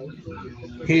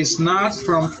 He's not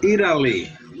from Italy.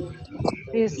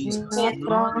 He's not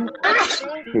from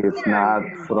He's not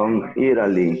from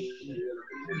Italy.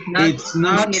 It's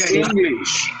not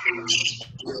English.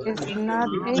 It's not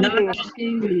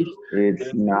English.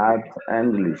 It's not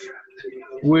English.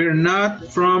 We're not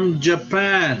from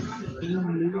Japan.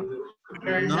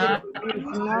 You're not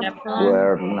It's not from.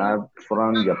 We're not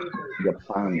from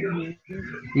Japan.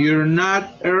 You're not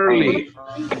early.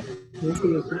 You're not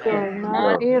We're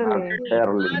not early.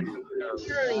 early.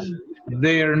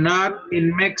 They're not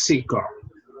in Mexico.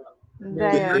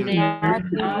 They're not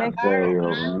in Mexico.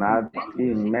 They're not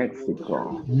in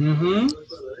Mexico.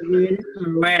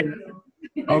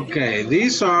 Okay,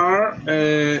 these are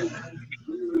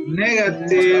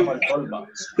negative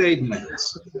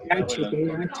statements.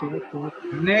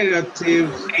 Negative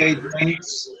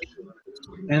statements.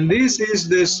 And this is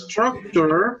the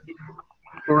structure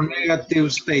for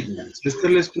negative statements. Esta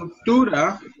es la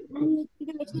estructura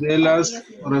de las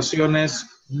oraciones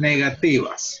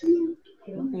negativas.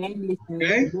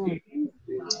 Okay?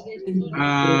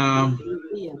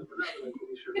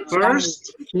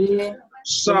 First,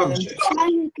 subject.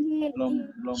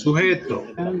 Sujeto.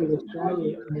 En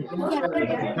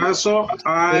este caso,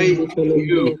 I,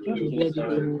 you.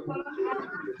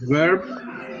 Verb.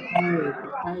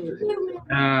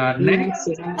 Next,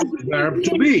 verb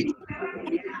to be.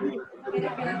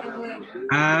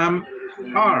 Am,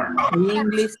 are.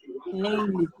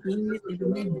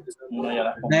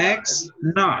 Next,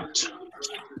 not.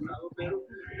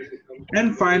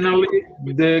 And finally,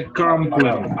 the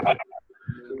complement.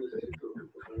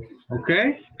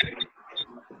 Okay?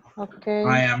 Okay.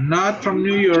 I am not from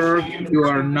New York. You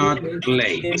are not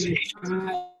late.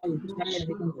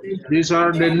 These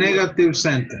are the negative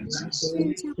sentences.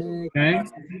 Okay?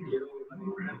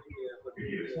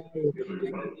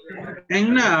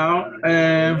 And now,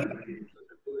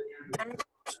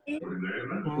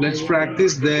 Let's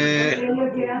practice the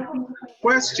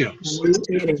questions.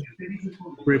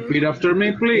 Repeat after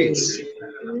me, please.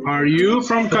 Are you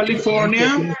from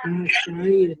California? Are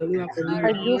you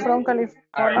from Are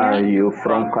California? you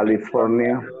from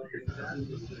California?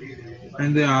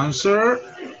 And the answer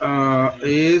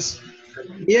is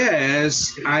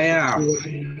yes, I am.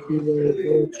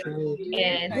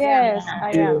 Yes, Yes,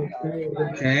 I am.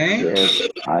 Okay. Yes,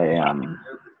 I am.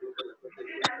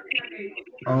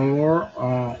 Or,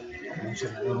 vamos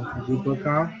a ver un poquito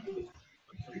acá.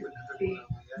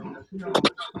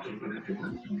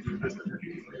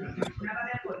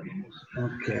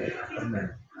 Ok.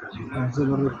 Entonces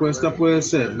la respuesta puede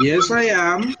ser yes, I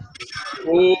am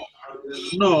o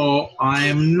no, I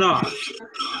am not.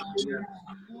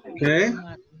 Okay.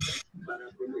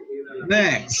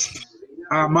 Next.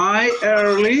 Am I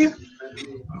early?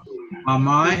 Am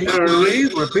I early?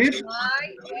 Repeat.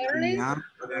 Am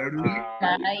early.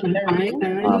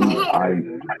 I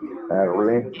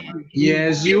early?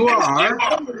 Yes, you are.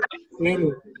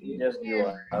 Yes, you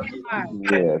are.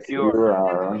 Yes, you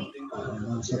are.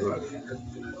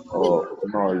 Oh,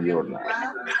 no, you're not.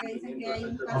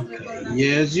 Okay.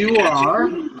 Yes, you are.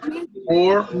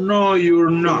 Or no, you're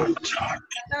not.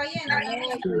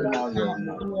 No, you're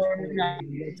not.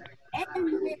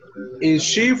 Is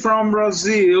she from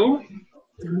Brazil?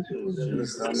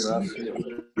 She's from Brazil.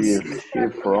 Is she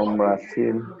from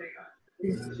Brazil?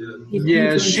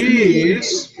 Yes, she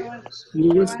is.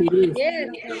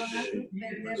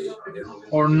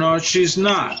 Or no, she's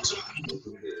not.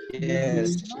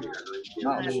 Yes.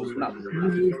 No, she's not.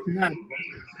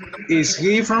 Is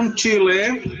he from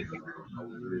Chile?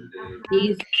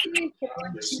 Is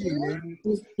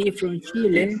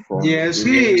Yes,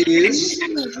 he is.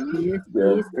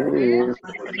 Yes, he is.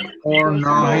 Or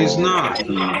no, he's No, not. he's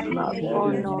not. Oh,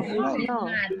 no, he's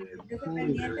not.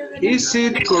 Is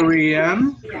it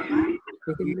Korean?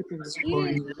 It's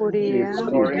Korean.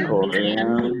 Korean.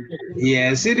 Korean.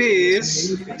 Yes, it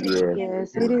is. Yes,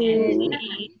 Yes, it it is.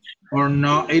 is. Or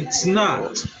no, it's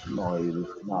not. No, it is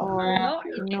not. Or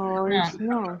no, it's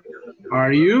not.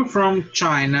 Are you from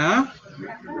China?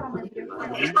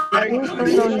 Are you from Are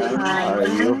you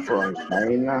China? from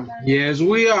China? Yes,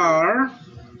 we are.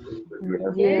 Yes,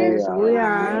 we Yes, we are.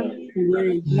 are.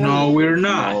 No, we're No,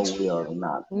 not. we are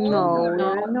not. No, no,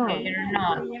 we're not.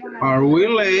 we're not. Are we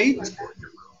late?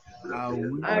 Are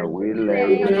we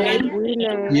late? Are we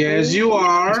Yes, late? you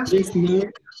are. Yes, Yes,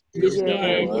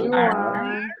 you you are.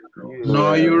 are.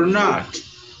 No, you're not.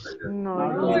 No, No,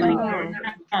 you're No, you're you're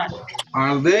not. not.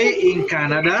 Are they in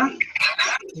Canada?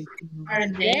 Are Are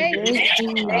they they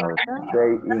in Are Canada? they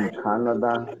in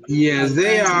Canada? Yes,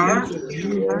 they are. Yes,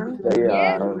 they are. They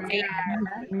are.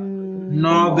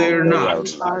 No, No, they're they are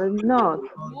not. not. Are not.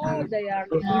 No, they're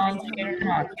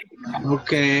not.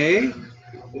 Okay.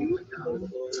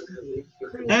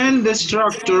 And the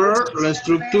structure, la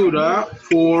estructura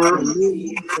for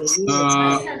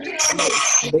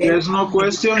yes, no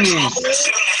question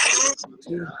is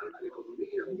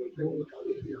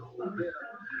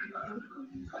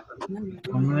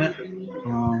vamos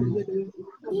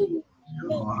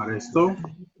a bajar esto.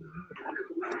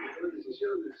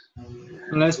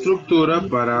 La estructura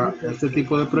para este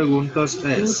tipo de preguntas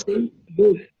es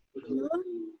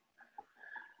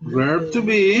verb to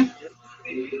be,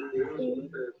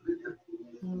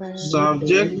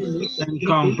 subject and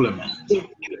complement.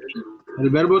 El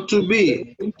verbo to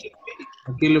be,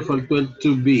 aquí le faltó el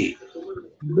to be.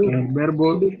 El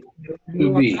verbo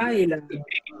to be.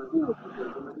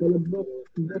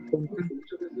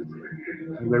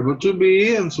 El verbo to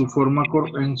be en su forma,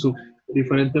 en su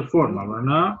diferente forma,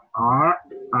 ¿verdad? Are,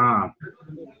 are.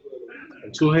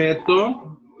 El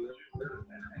sujeto,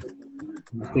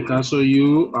 en este caso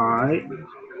you, I,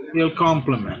 y el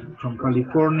complement, from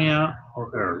California or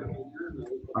early.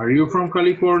 Are you from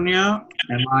California?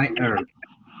 Am I early?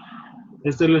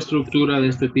 Esta es la estructura de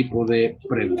este tipo de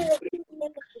preguntas.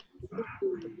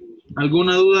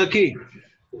 ¿Alguna duda aquí?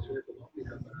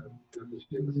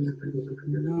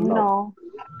 No.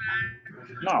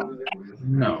 No.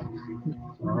 No.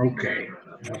 Okay.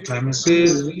 What time is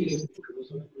it?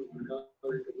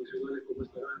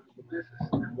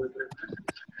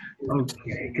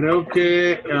 Okay. Creo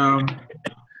que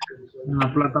en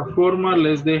la plataforma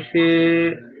les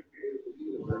dejé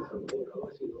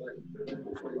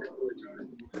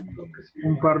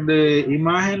un par de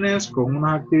imágenes con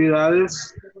unas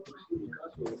actividades.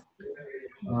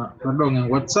 Perdón,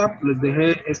 en WhatsApp les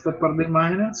dejé este par de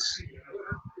imágenes.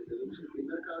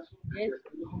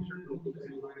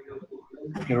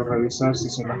 Quiero revisar si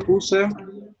se las puse.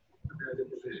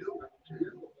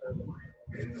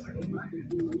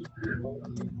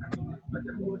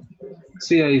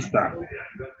 Sí, ahí está.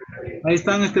 Ahí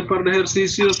están este par de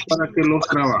ejercicios para que los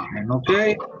trabajen, ¿ok?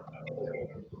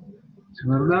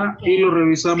 ¿Verdad? Y lo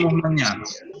revisamos mañana.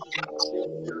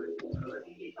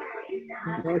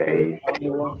 ¿Ok?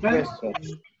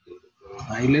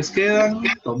 Ahí les quedan,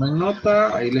 tomen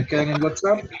nota, ahí les quedan en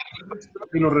WhatsApp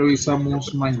y lo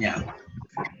revisamos mañana.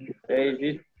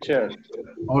 Hey, teacher.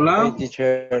 Hola. Hey,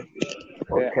 teacher.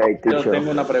 Okay, Yo teacher.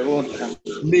 tengo una pregunta.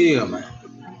 Dígame.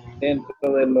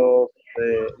 Dentro de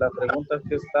las preguntas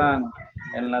que están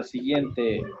en la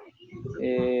siguiente,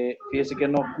 fíjese que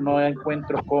no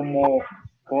encuentro cómo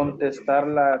contestar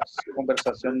la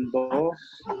conversación 2,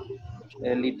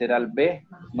 el literal B.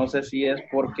 No sé si es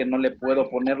porque no le puedo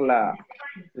poner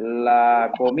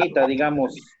la comita,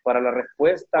 digamos, para la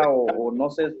respuesta o no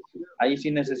sé. Ahí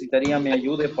sí necesitaría me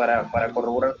ayude para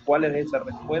corroborar cuál es esa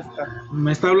respuesta.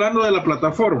 ¿Me está hablando de la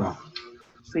plataforma?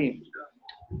 Sí.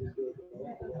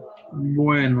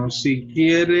 Bueno, si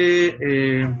quiere,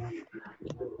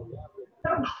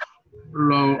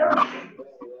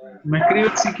 me escribe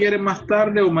si quiere más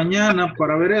tarde o mañana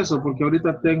para ver eso, porque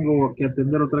ahorita tengo que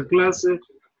atender otra clase.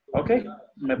 Ok,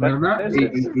 me ¿verdad?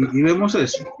 parece. Y vemos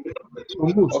eso.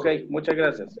 Con gusto. Ok, muchas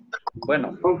gracias.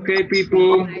 Bueno. Ok,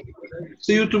 people.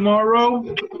 See you tomorrow.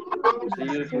 See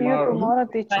you See you tomorrow,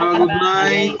 teacher. Have a good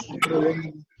night.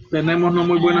 Tenemos una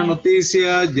muy buena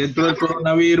noticia dentro del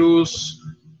coronavirus,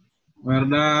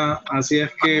 ¿verdad? Así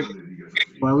es que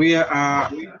todavía a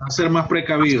ser más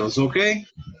precavidos, ¿ok?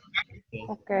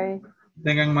 Ok.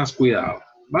 Tengan más cuidado.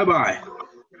 Bye bye.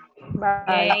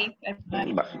 Bye.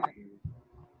 Okay.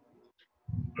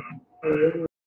 Bye.